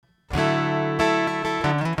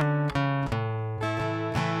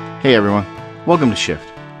Hey everyone, welcome to Shift,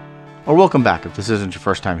 or welcome back if this isn't your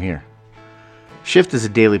first time here. Shift is a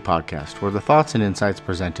daily podcast where the thoughts and insights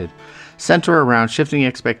presented center around shifting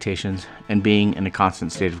expectations and being in a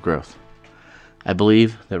constant state of growth. I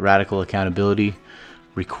believe that radical accountability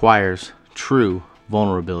requires true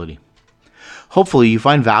vulnerability. Hopefully you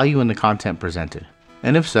find value in the content presented,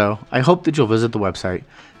 and if so, I hope that you'll visit the website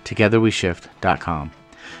togetherweshift.com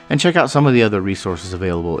and check out some of the other resources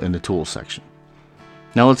available in the tools section.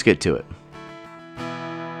 Now let's get to it.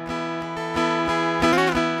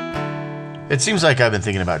 It seems like I've been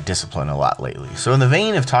thinking about discipline a lot lately. So in the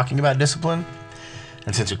vein of talking about discipline,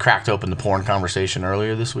 and since we cracked open the porn conversation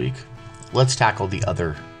earlier this week, let's tackle the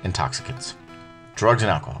other intoxicants, drugs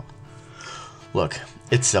and alcohol. Look,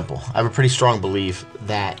 it's simple. I have a pretty strong belief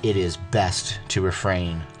that it is best to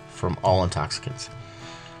refrain from all intoxicants.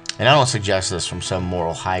 And I don't suggest this from some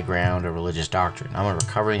moral high ground or religious doctrine. I'm a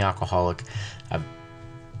recovering alcoholic. I've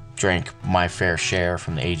drank my fair share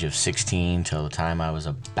from the age of 16 till the time I was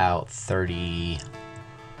about 30.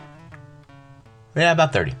 Yeah,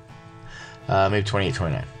 about 30. Maybe 28,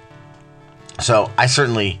 29. So I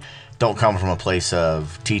certainly don't come from a place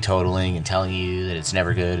of teetotaling and telling you that it's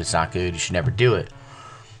never good, it's not good, you should never do it.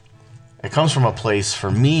 It comes from a place,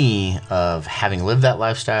 for me, of having lived that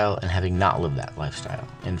lifestyle and having not lived that lifestyle,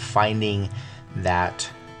 and finding that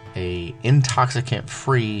a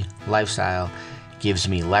intoxicant-free lifestyle gives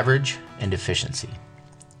me leverage and efficiency.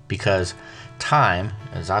 Because time,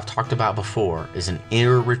 as I've talked about before, is an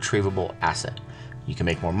irretrievable asset. You can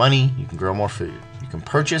make more money, you can grow more food, you can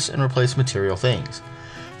purchase and replace material things.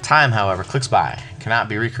 Time, however, clicks by, cannot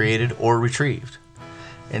be recreated or retrieved.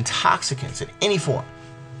 Intoxicants in any form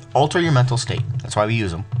alter your mental state. That's why we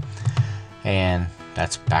use them. And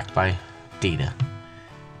that's backed by data.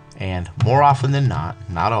 And more often than not,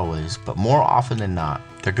 not always, but more often than not,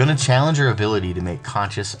 they're going to challenge your ability to make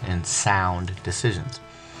conscious and sound decisions.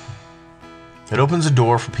 It opens a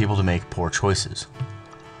door for people to make poor choices.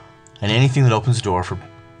 And anything that opens the door for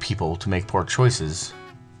people to make poor choices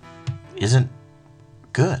isn't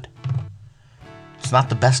good. It's not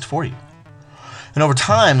the best for you. And over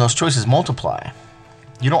time, those choices multiply.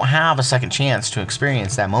 You don't have a second chance to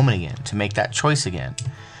experience that moment again, to make that choice again.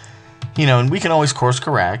 You know, and we can always course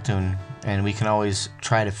correct and we can always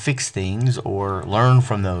try to fix things or learn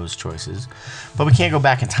from those choices, but we can't go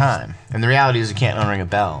back in time. And the reality is you can't unring a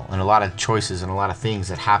bell. And a lot of choices and a lot of things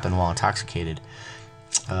that happen while intoxicated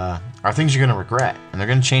are things you're going to regret. And they're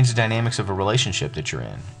going to change the dynamics of a relationship that you're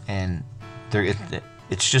in. And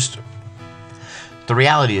it's just, the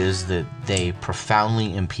reality is that they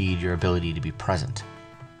profoundly impede your ability to be present.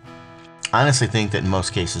 I honestly think that in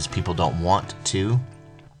most cases people don't want to,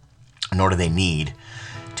 nor do they need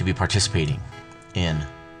to be participating in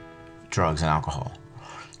drugs and alcohol.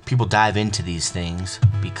 People dive into these things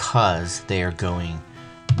because they are going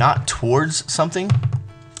not towards something.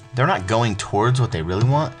 They're not going towards what they really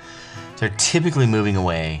want. They're typically moving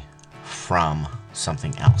away from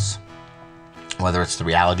something else, whether it's the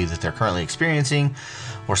reality that they're currently experiencing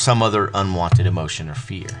or some other unwanted emotion or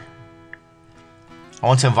fear. I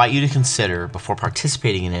want to invite you to consider, before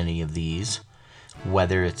participating in any of these,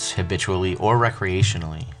 whether it's habitually or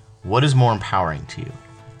recreationally, what is more empowering to you?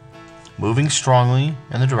 Moving strongly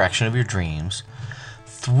in the direction of your dreams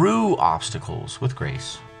through obstacles with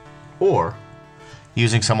grace, or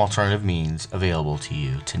using some alternative means available to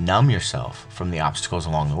you to numb yourself from the obstacles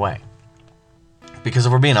along the way. Because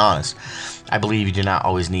if we're being honest, I believe you do not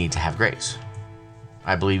always need to have grace.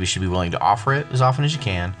 I believe you should be willing to offer it as often as you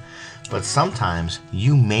can, but sometimes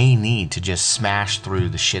you may need to just smash through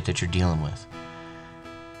the shit that you're dealing with.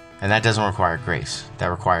 And that doesn't require grace.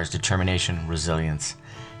 That requires determination, resilience,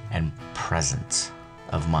 and presence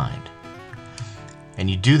of mind.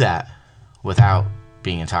 And you do that without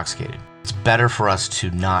being intoxicated. It's better for us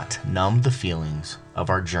to not numb the feelings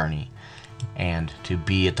of our journey and to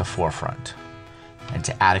be at the forefront and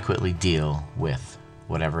to adequately deal with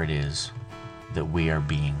whatever it is that we are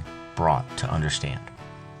being brought to understand.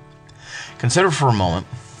 Consider for a moment,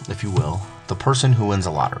 if you will, the person who wins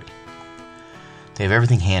a lottery. They have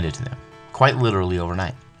everything handed to them, quite literally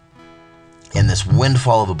overnight, in this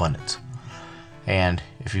windfall of abundance. And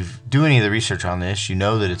if you do any of the research on this, you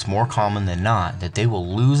know that it's more common than not that they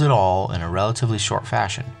will lose it all in a relatively short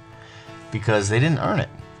fashion because they didn't earn it.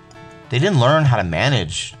 They didn't learn how to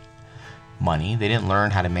manage money. They didn't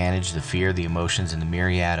learn how to manage the fear, the emotions, and the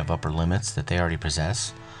myriad of upper limits that they already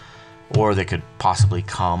possess, or that could possibly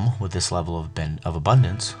come with this level of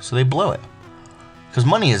abundance, so they blow it. Because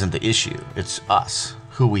money isn't the issue, it's us,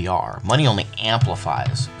 who we are. Money only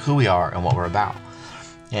amplifies who we are and what we're about.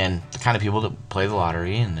 And the kind of people that play the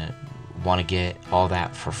lottery and that want to get all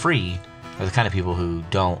that for free are the kind of people who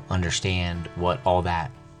don't understand what all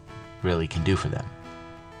that really can do for them.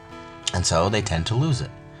 And so they tend to lose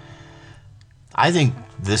it. I think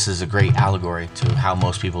this is a great allegory to how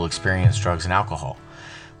most people experience drugs and alcohol.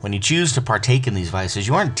 When you choose to partake in these vices,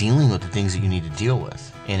 you aren't dealing with the things that you need to deal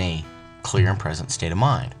with in a clear and present state of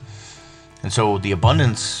mind. And so the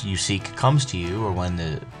abundance you seek comes to you, or when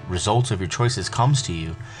the results of your choices comes to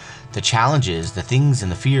you, the challenges, the things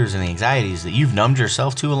and the fears and the anxieties that you've numbed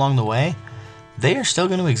yourself to along the way, they are still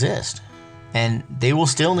going to exist. And they will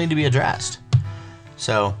still need to be addressed.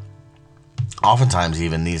 So oftentimes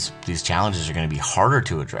even these challenges are going to be harder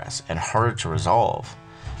to address and harder to resolve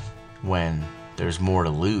when there's more to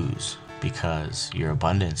lose, because your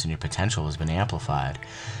abundance and your potential has been amplified,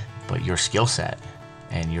 but your skill set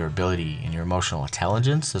and your ability and your emotional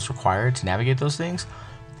intelligence that's required to navigate those things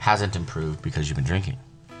hasn't improved because you've been drinking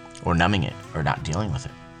or numbing it or not dealing with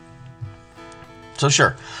it. So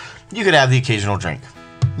sure, you could have the occasional drink.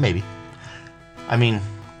 Maybe. I mean,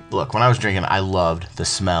 look, when I was drinking, I loved the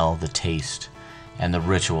smell, the taste, and the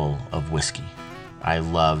ritual of whiskey. I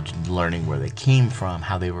loved learning where they came from,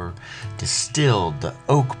 how they were distilled, the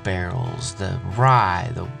oak barrels, the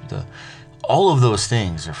rye, the all of those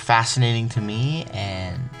things are fascinating to me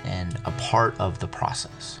and a part of the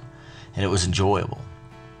process. And it was enjoyable.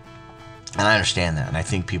 And I understand that. And I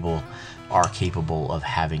think people are capable of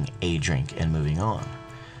having a drink and moving on.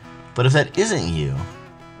 But if that isn't you,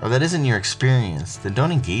 or that isn't your experience, then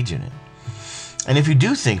don't engage in it. And if you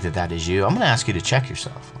do think that that is you, I'm going to ask you to check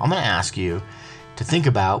yourself. I'm going to ask you to think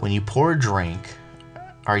about, when you pour a drink,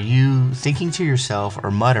 are you thinking to yourself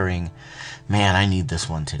or muttering, man, I need this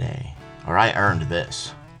one today, or I earned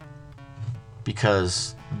this?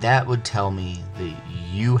 Because that would tell me that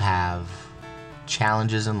you have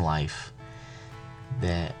challenges in life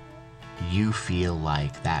that you feel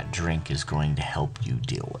like that drink is going to help you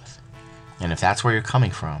deal with. And if that's where you're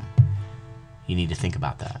coming from, you need to think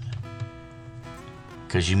about that.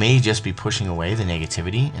 Because you may just be pushing away the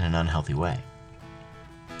negativity in an unhealthy way.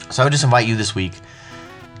 So I would just invite you this week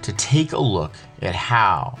to take a look at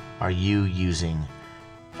how are you using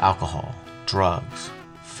alcohol, drugs,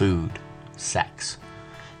 food, sex,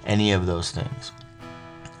 any of those things.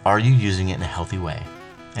 Are you using it in a healthy way?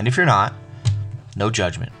 And if you're not, no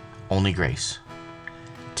judgment, only grace.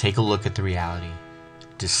 Take a look at the reality,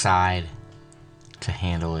 decide to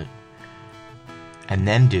handle it, and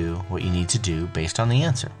then do what you need to do based on the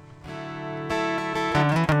answer.